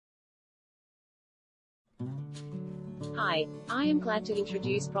Hi, I am glad to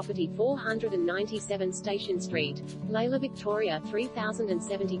introduce property 497 Station Street, Lalor, Victoria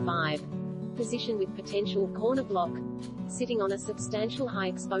 3075. Position with potential corner block. Sitting on a substantial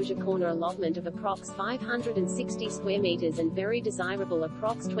high-exposure corner allotment of approx 560 square meters and very desirable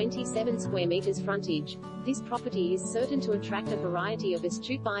approx 27 square meters frontage, this property is certain to attract a variety of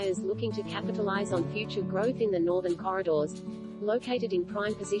astute buyers looking to capitalize on future growth in the northern corridors. Located in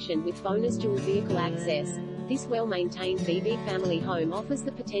prime position with bonus dual vehicle access, this well-maintained BB family home offers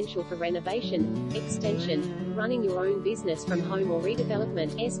the potential for renovation, extension, running your own business from home or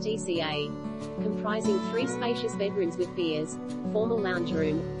redevelopment (STCA). Comprising 3 spacious bedrooms with beers, formal lounge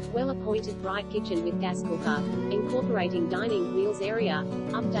room, well-appointed bright kitchen with gas cooker, incorporating dining, meals area,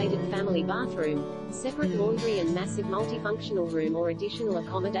 updated family bathroom, separate laundry and massive multifunctional room or additional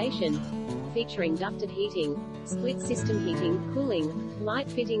accommodation. Featuring ducted heating, split system heating, cooling, light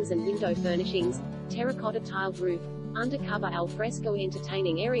fittings and window furnishings, terracotta tiled roof, undercover al fresco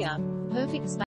entertaining area, perfect space.